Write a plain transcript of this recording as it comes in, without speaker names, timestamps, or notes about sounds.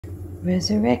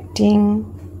Resurrecting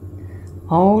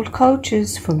old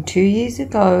cultures from 2 years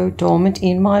ago dormant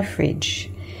in my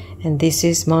fridge, and this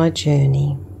is my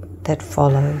journey that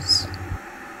follows.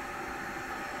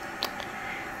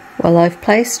 Well, I've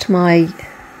placed my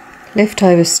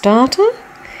leftover starter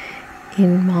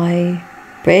in my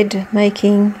bread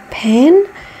making pan,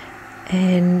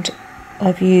 and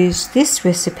I've used this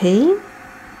recipe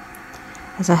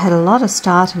as I had a lot of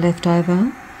starter left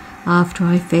over after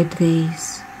I fed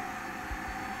these.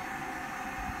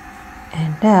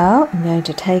 And now I'm going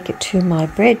to take it to my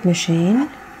bread machine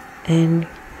and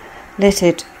let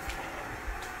it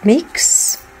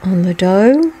mix on the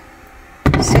dough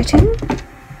setting.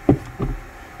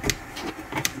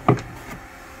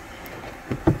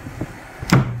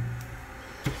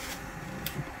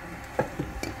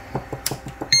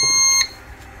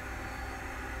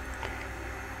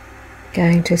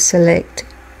 Going to select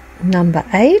number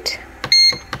 8.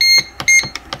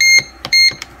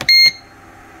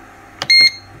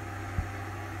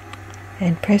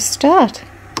 And press start.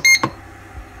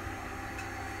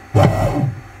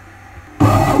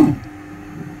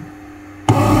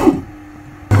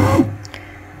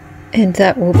 And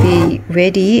that will be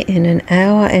ready in 1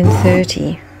 hour and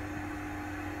 30.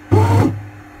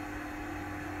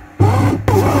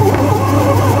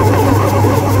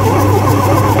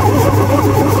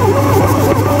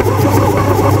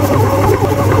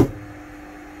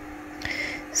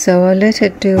 So I'll let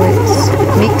it do its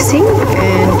mixing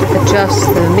and adjust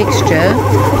the mixture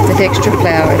with extra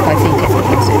flour if I think it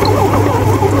needs it.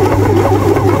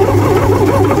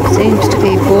 Seems to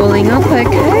be boiling up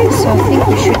okay, so I think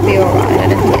we should be alright. I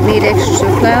don't think it needs extra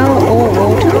flour or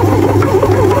water.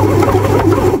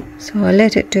 So I'll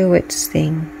let it do its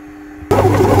thing.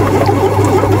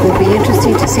 It will be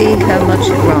interesting to see how much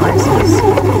it rises.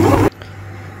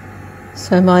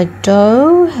 So my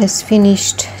dough has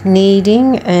finished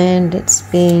kneading and it's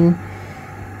been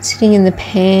sitting in the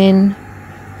pan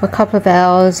for a couple of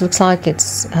hours. Looks like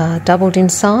it's doubled in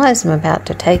size. I'm about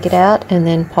to take it out and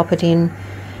then pop it in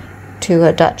to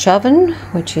a Dutch oven,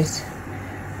 which is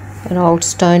an old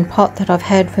stone pot that I've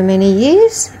had for many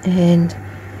years, and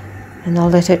I'll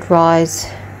let it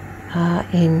rise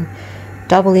in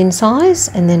double in size,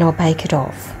 and then I'll bake it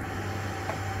off.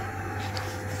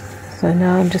 So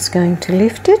now I'm just going to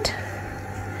lift it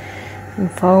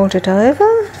and fold it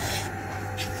over.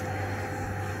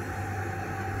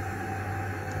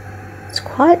 It's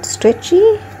quite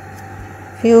stretchy,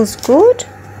 feels good.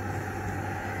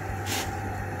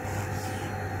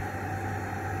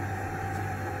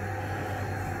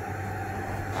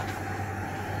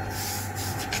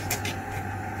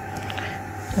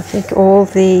 I think all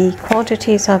the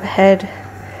quantities I've had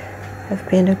have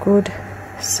been a good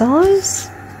size.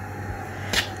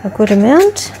 A good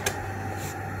amount.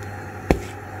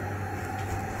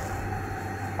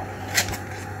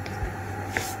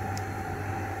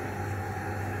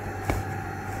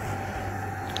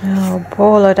 I'll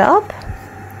ball it up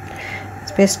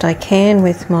as best I can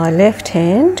with my left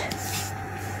hand.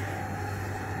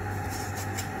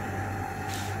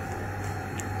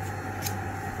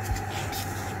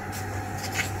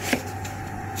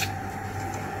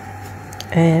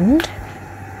 And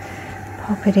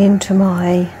pop it into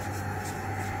my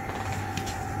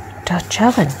Dutch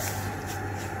oven.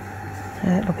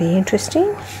 That'll be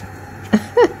interesting.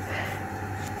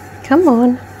 Come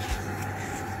on.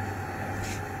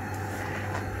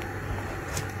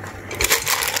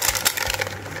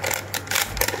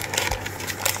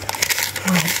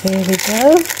 Right, there we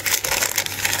go.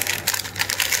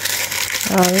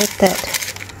 I'll let that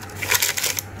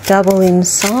double in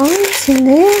size in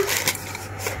there.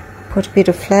 Put a bit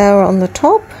of flour on the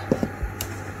top.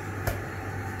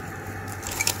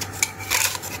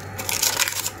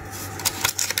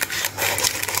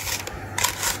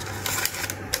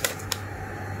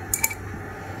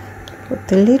 Put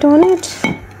the lid on it.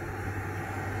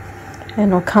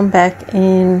 And I'll come back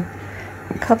in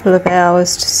a couple of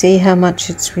hours to see how much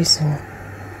it's risen.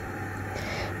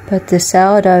 But the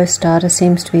sourdough starter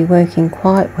seems to be working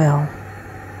quite well.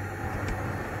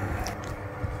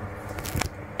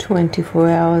 24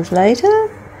 hours later,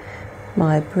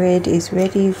 my bread is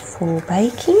ready for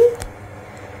baking.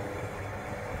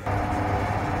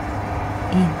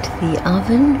 Into the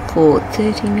oven for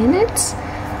 30 minutes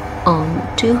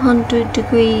on 200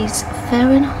 degrees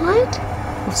Fahrenheit,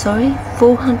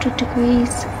 400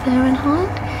 degrees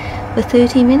Fahrenheit for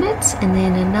 30 minutes, and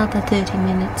then another 30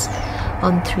 minutes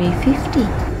on 350.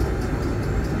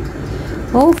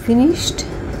 All finished.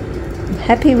 I'm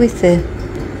happy with the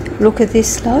look of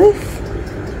this loaf.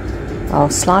 I'll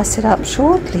slice it up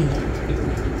shortly.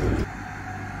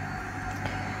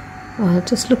 Oh,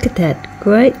 just look at that,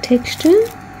 great texture.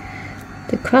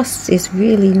 The crust is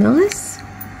really nice.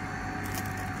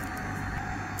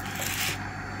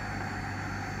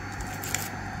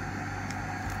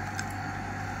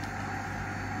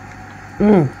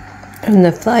 And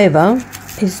the flavour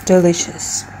is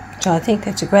delicious. So I think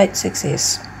that's a great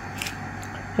success.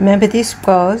 Remember, this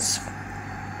was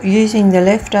using the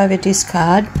leftover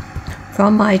discard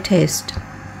from my test.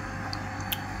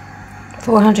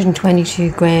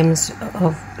 422 grams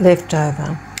of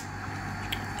leftover.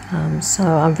 So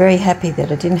I'm very happy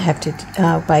that I didn't have to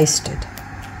waste it.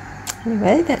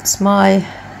 Anyway, that's my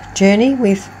journey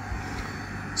with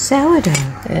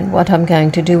sourdough. And what I'm going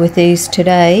to do with these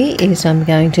today is I'm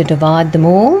going to divide them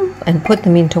all and put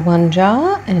them into one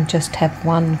jar and just have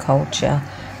one culture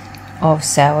of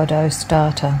sourdough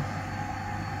starter.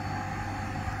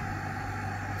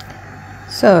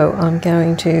 So I'm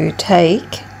going to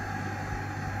take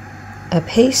a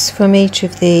piece from each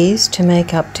of these to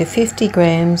make up to 50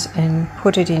 grams and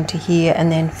put it into here,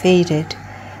 and then feed it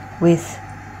with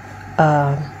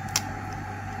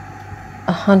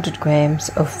 100 grams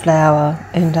of flour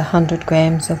and 100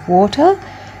 grams of water,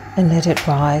 and let it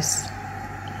rise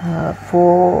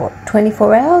for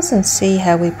 24 hours and see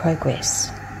how we progress.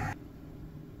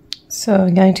 So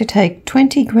I'm going to take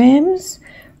 20 grams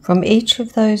from each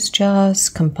of those jars,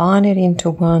 combine it into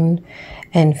one,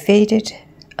 and feed it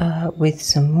with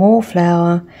some more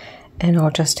flour, and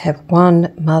I'll just have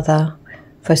one mother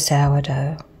for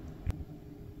sourdough.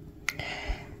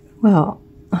 Well,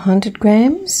 100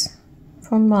 grams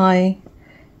from my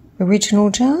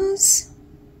original jars,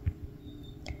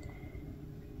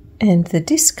 and the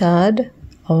discard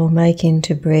I'll make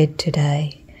into bread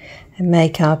today and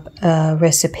make up a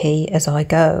recipe as I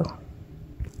go.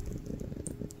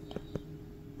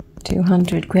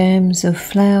 200 grams of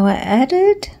flour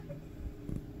added,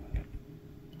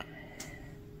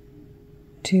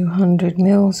 200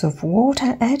 mils of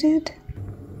water added.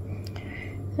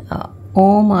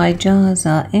 All my jars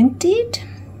are emptied,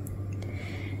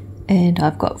 and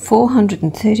I've got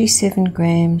 437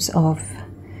 grams of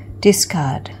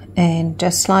discard. And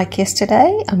just like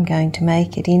yesterday, I'm going to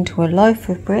make it into a loaf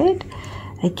of bread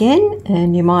again.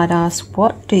 And you might ask,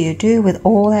 what do you do with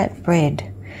all that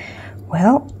bread?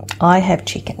 Well, I have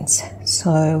chickens,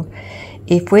 so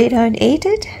if we don't eat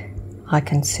it, I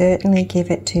can certainly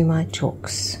give it to my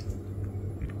chooks.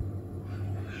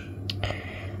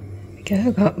 Okay,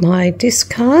 I've got my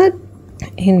discard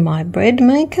in my bread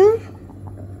maker,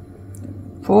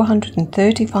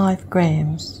 435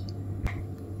 grams.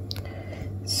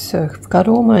 So I've got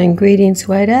all my ingredients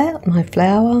weighed out, my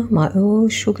flour, my oil,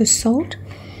 sugar, salt,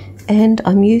 and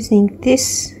I'm using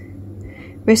this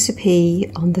recipe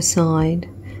on the side.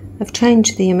 I've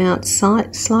changed the amount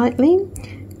slightly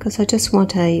because I just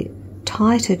want a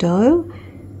tighter dough.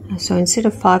 So instead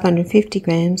of 550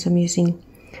 grams, I'm using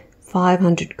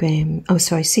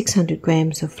 600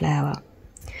 grams of flour.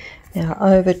 Now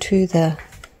over to the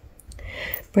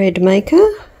bread maker,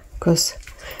 because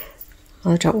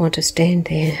I don't want to stand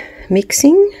there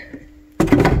mixing.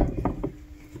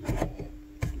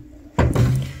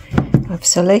 I've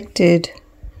selected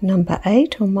number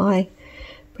 8 on my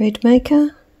bread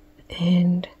maker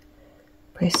and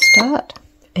press start,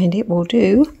 and it will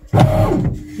do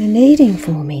the kneading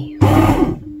for me.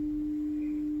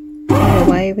 And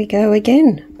away we go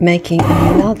again, making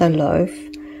another loaf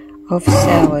of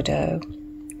sourdough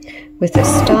with a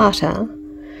starter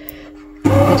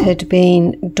that had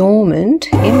been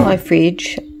dormant in my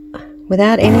fridge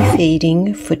without any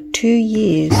feeding for 2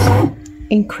 years.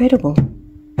 Incredible.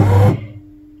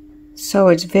 So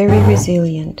it's very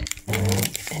resilient.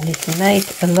 And if you make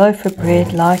a loaf of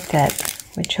bread like that,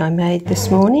 which I made this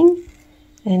morning,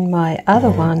 and my other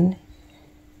one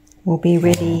will be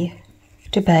ready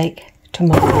to bake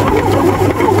tomorrow.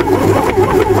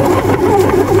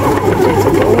 It's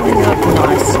boiling up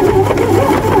nicely.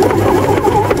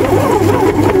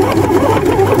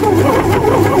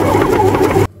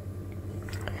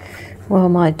 Well,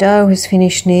 my dough has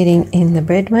finished kneading in the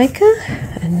bread maker,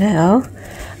 and now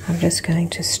I'm just going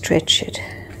to stretch it.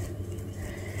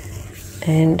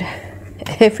 And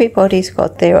everybody's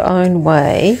got their own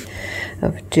way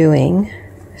of doing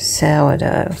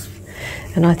sourdough.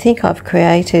 And I think I've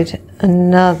created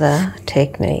another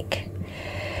technique,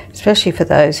 especially for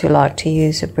those who like to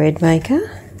use a bread maker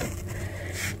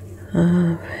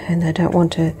and they don't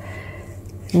want to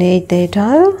knead their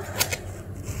dough.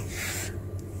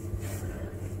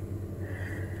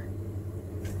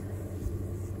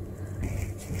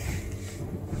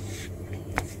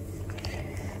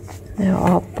 Now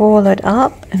I'll boil it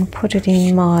up and put it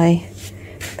in my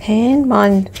pan.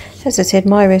 Mine As I said,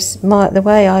 the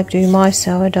way I do my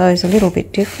sourdough is a little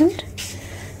bit different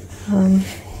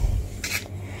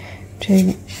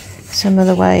to some of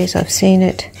the ways I've seen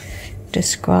it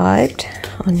described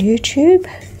on YouTube,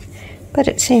 but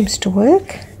it seems to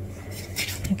work.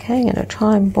 Okay, I'm going to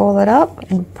try and ball it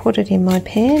up and put it in my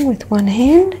pan with one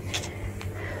hand. There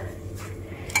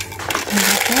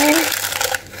we go.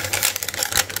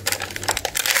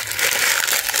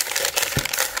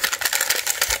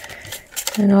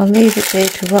 And I'll leave it there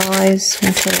to rise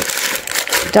until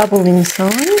it's double in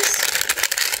size.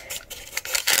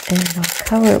 And I'll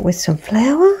cover it with some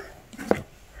flour.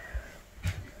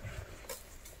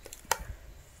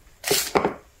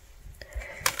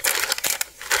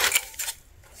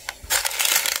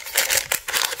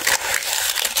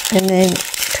 And then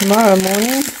tomorrow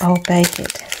morning I'll bake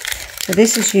it. So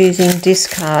this is using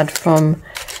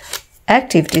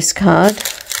active discard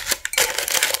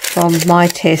from my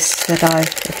tests that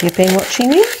if you've been watching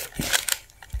me,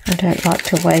 I don't like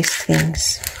to waste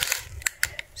things.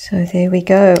 So there we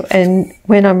go. And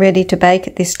when I'm ready to bake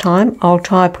it this time, I'll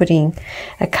try putting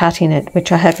a cut in it,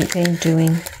 which I haven't been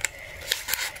doing.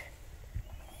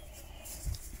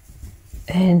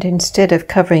 And instead of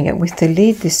covering it with the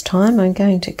lid this time, I'm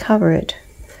going to cover it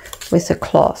with a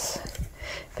cloth,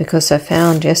 because I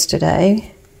found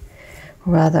yesterday,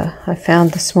 or rather I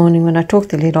found this morning when I took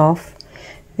the lid off,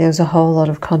 there was a whole lot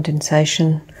of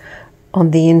condensation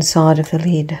on the inside of the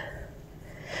lid.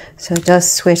 So it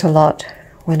does sweat a lot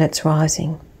when it's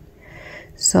rising.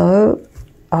 So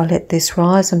I'll let this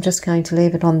rise. I'm just going to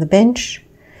leave it on the bench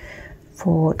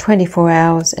for 24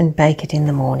 hours and bake it in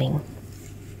the morning.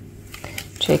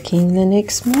 Checking the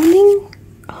next morning.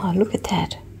 Oh, look at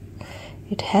that.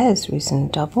 It has risen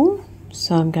double.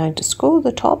 So I'm going to score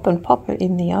the top and pop it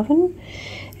in the oven.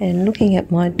 And looking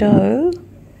at my dough,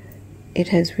 it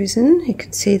has risen. You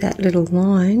can see that little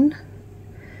line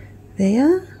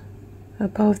there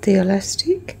above the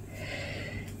elastic,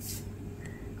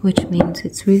 which means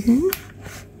it's risen,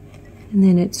 and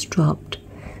then it's dropped.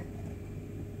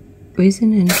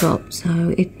 Risen and dropped,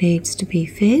 so it needs to be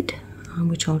fed,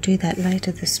 which I'll do that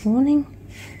later this morning.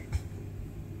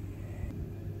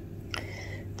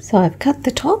 So I've cut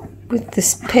the top with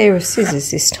this pair of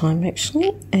scissors this time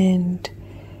actually, and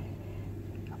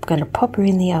I'm going to pop her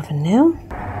in the oven now.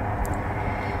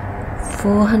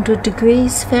 400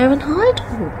 degrees Fahrenheit.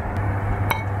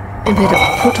 I'm going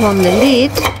to put on the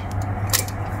lid,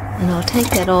 and I'll take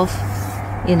that off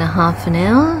in a half an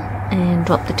hour and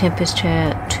drop the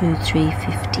temperature to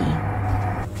 350.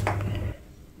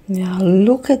 Now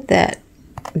look at that.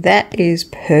 That is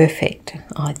perfect.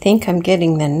 I think I'm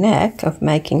getting the knack of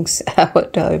making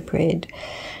sourdough bread.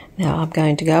 Now I'm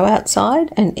going to go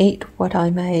outside and eat what I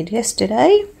made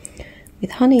yesterday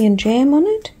with honey and jam on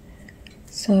it.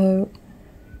 So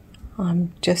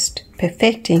I'm just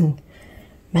perfecting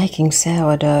making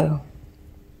sourdough.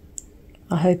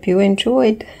 I hope you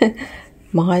enjoyed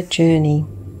my journey.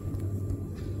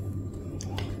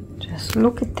 Just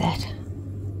look at that.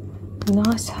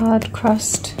 Nice hard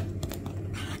crust.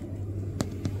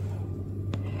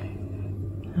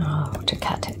 Oh, to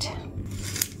cut it.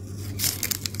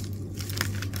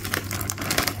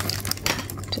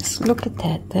 Just look at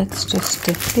that. That's just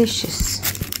delicious.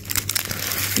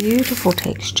 Beautiful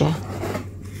texture.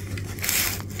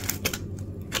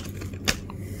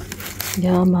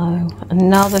 Yummo.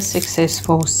 Another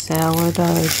successful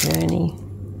sourdough journey.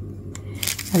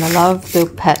 And I love the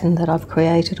pattern that I've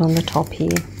created on the top here.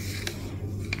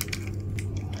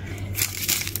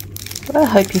 Well, I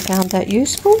hope you found that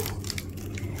useful.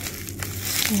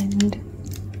 And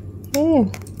yeah,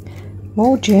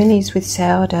 more journeys with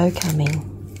sourdough coming.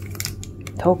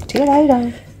 Talk to you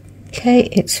later. Okay,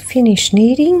 it's finished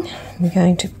kneading. I'm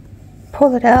going to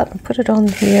pull it out and put it on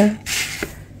here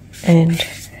and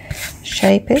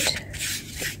shape it,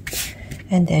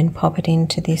 and then pop it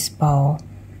into this bowl.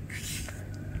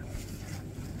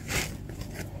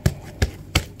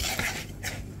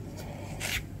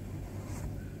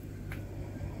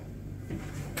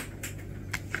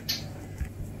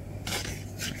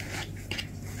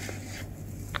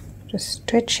 Just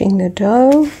stretching the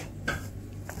dough.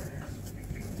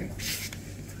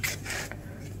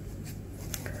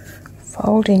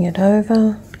 Folding it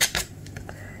over.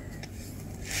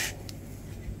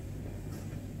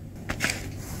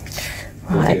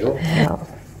 Right, now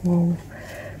we'll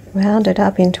round it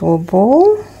up into a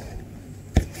ball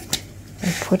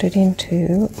and put it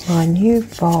into my new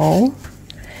bowl.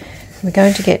 We're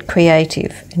going to get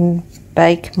creative and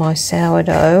bake my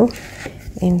sourdough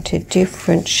into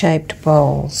different shaped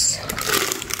bowls.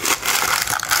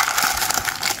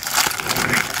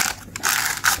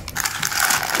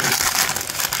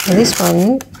 And this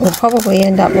one will probably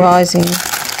end up rising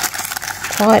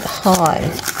quite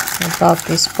high above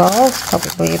this bowl. It's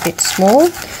probably a bit small,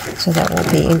 so that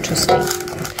will be interesting.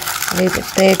 Leave it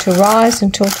there to rise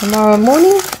until tomorrow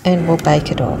morning and we'll bake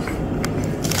it off.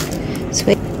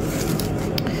 Sweet.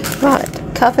 Right,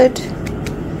 covered,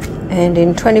 and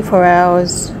in 24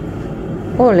 hours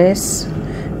or less,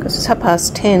 because it's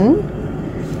 10:30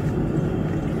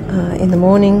 in the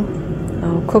morning,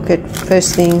 I'll cook it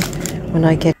first thing when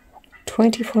I get.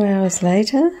 24 hours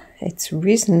later, it's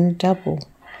risen double.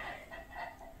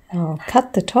 I'll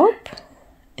cut the top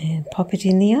and pop it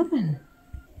in the oven.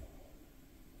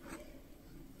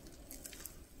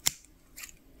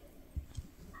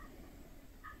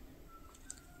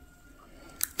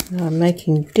 I'm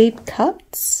making deep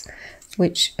cuts,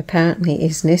 which apparently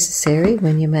is necessary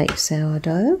when you make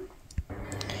sourdough.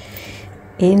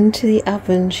 Into the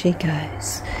oven she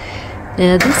goes.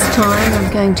 Now this time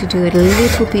I'm going to do it a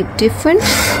little bit different.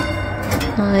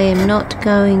 I am not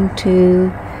going to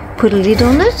put a lid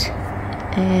on it,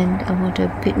 and I want a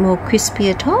bit more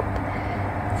crispier top.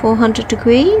 400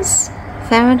 degrees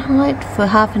Fahrenheit for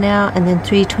half an hour, and then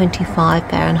 325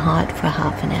 Fahrenheit for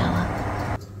half an hour.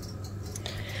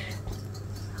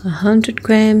 100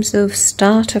 grams of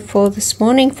starter for this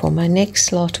morning for my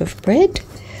next lot of bread.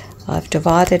 I've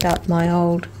divided up my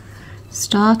old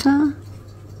starter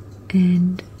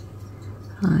and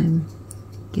I'm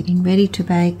getting ready to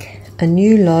bake a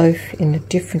new loaf in a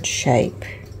different shape.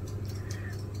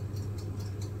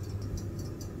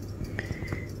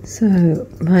 So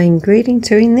my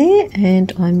ingredients are in there,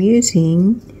 and I'm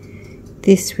using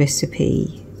this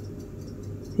recipe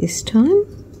this time.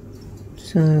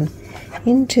 So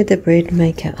into the bread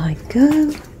maker I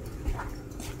go.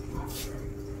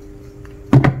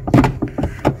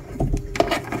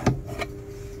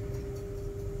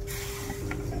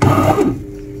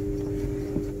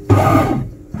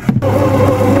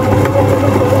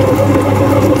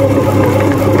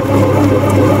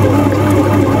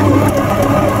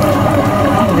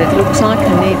 And it looks like I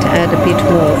need to add a bit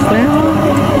more flour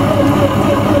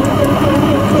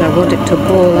because I want it to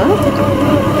ball up.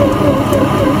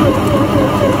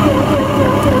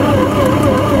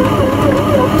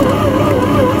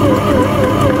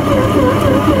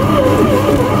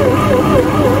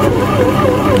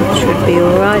 Should be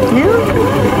alright now.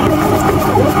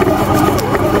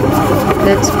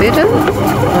 That's better.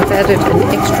 I've added an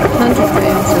extra 100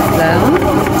 grams of flour.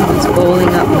 It's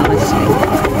balling up nicely.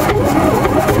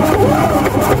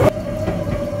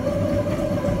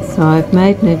 So I've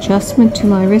made an adjustment to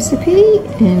my recipe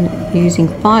and using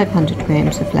 500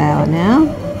 grams of flour now,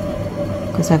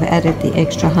 because I've added the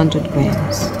extra 100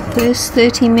 grams. First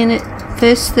 30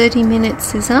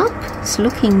 minutes is up. It's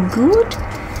looking good.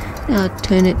 Now I'll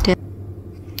turn it down.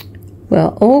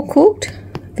 Well, all cooked.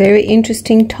 Very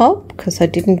interesting top, because I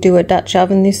didn't do a Dutch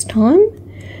oven this time.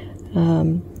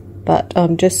 But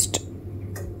I'm just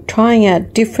trying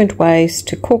out different ways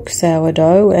to cook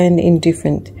sourdough and in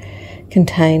different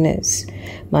containers.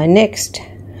 My next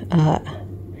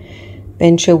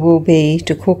venture will be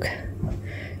to cook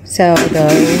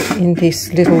sourdough in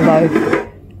this little loaf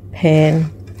pan,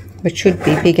 which should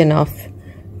be big enough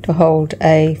to hold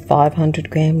a 500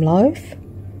 gram loaf.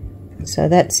 So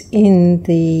that's in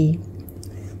the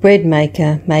bread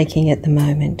maker making at the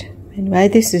moment. Anyway,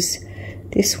 this is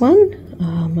this one.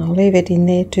 I'll leave it in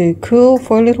there to cool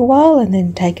for a little while and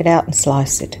then take it out and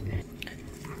slice it.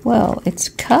 Well, it's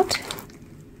cut.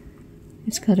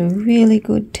 It's got a really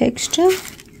good texture,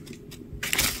 so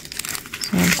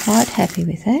I'm quite happy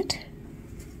with that.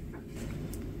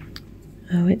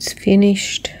 Oh, it's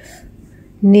finished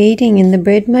kneading in the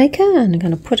bread maker, and I'm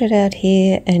going to put it out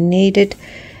here and knead it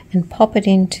and pop it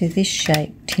into this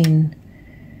shape tin.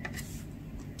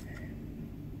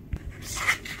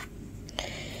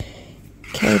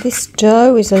 Okay, this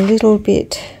dough is a little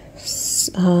bit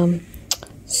softer,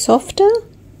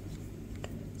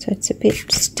 so it's a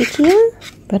bit stickier,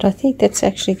 but I think that's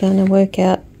actually going to work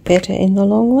out better in the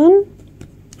long run.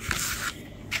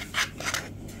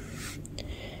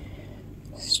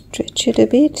 Stretch it a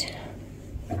bit.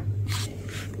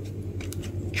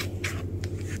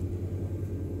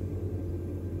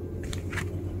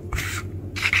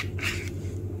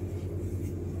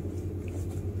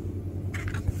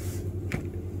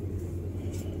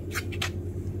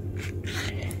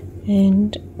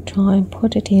 And try and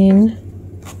put it in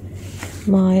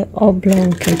my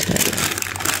oblong container.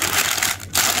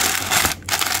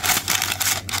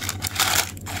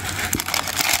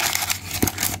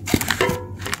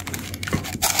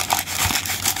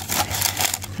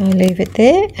 I'll leave it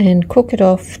there and cook it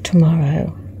off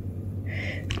tomorrow.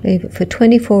 Leave it for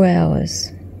 24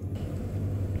 hours.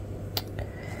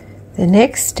 The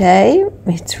next day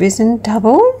it's risen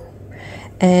double,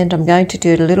 and I'm going to do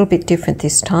it a little bit different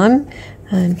this time.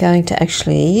 I'm going to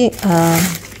actually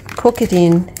cook it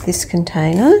in this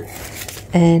container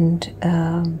and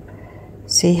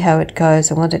see how it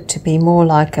goes. I want it to be more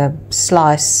like a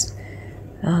slice,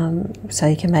 so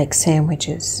you can make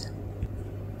sandwiches.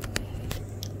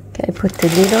 Okay, put the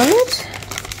lid on it.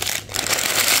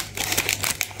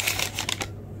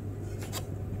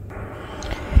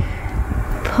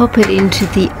 Pop it into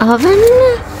the oven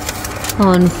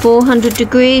on 400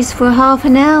 degrees for half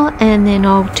an hour, and then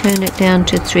I'll turn it down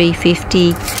to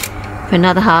 350 for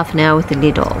another half an hour with the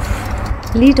lid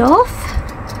off. Lid off,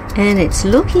 and it's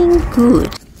looking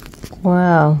good.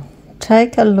 Wow,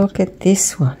 take a look at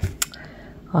this one.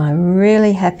 I'm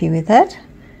really happy with that.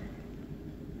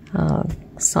 I'll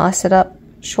slice it up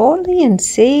shortly and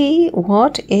see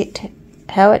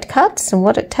how it cuts and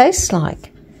what it tastes like.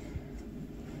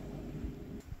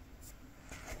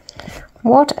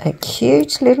 What a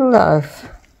cute little loaf.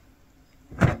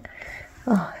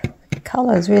 Oh, the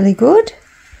colour is really good.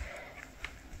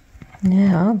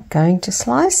 Now I'm going to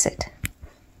slice it.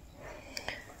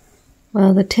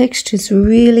 Well, the texture's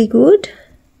really good.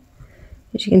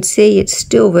 As you can see, it's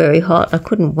still very hot. I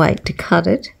couldn't wait to cut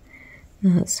it.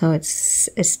 So it's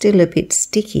still a bit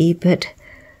sticky, but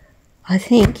I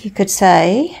think you could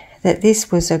say that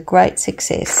this was a great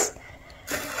success.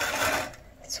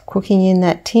 It's cooking in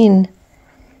that tin.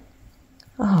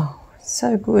 Oh,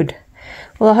 so good.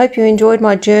 Well, I hope you enjoyed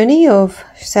my journey of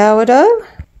sourdough.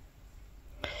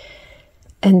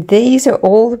 And these are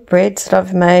all the breads that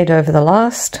I've made over the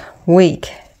last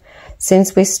week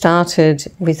since we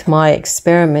started with my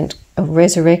experiment of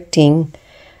resurrecting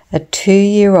a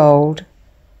 2-year-old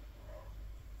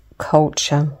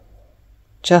culture.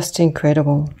 Just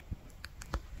incredible.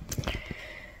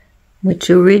 Which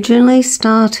originally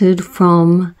started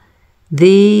from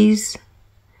these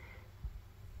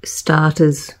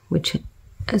starters, which,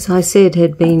 as I said,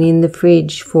 had been in the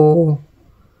fridge for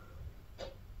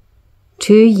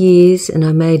 2 years, and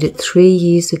I made it 3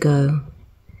 years ago.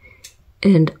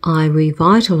 And I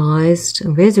revitalized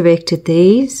and resurrected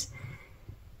these,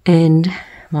 and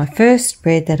my first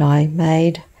bread that I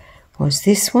made was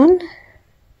this one. I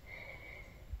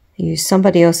used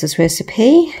somebody else's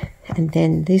recipe, and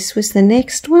then this was the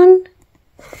next one.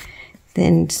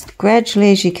 Then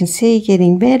gradually, as you can see,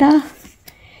 getting better,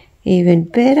 even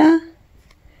better,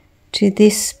 to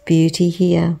this beauty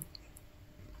here.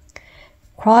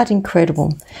 Quite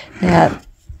incredible. Now,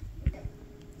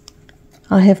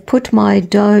 I have put my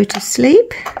dough to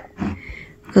sleep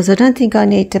because I don't think I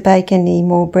need to bake any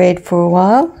more bread for a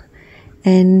while,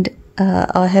 and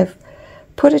I have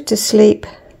put it to sleep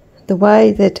the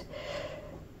way that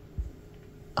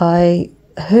I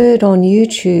heard on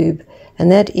YouTube,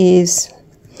 and that is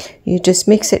you just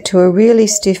mix it to a really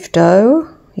stiff dough.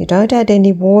 You don't add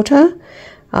any water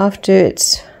after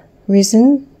it's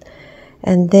risen,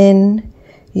 and then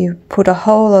you put a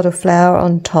whole lot of flour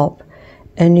on top,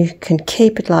 and you can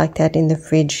keep it like that in the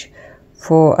fridge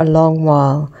for a long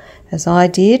while. As I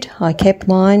did, I kept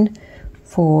mine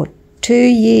for 2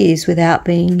 years without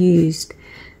being used.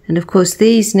 And of course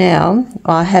these now,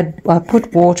 I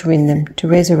put water in them to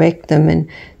resurrect them and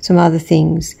some other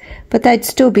things, but they'd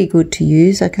still be good to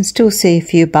use. I can still see a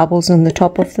few bubbles on the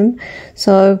top of them.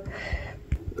 So,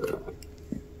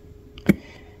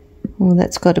 well,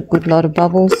 that's got a good lot of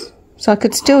bubbles. So I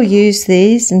could still use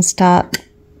these and start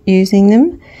using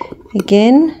them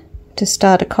again to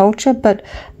start a culture, but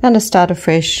I'm going to start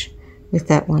afresh with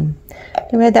that one.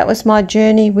 Anyway, that was my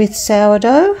journey with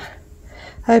sourdough.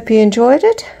 Hope you enjoyed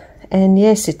it, and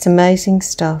yes, it's amazing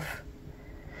stuff.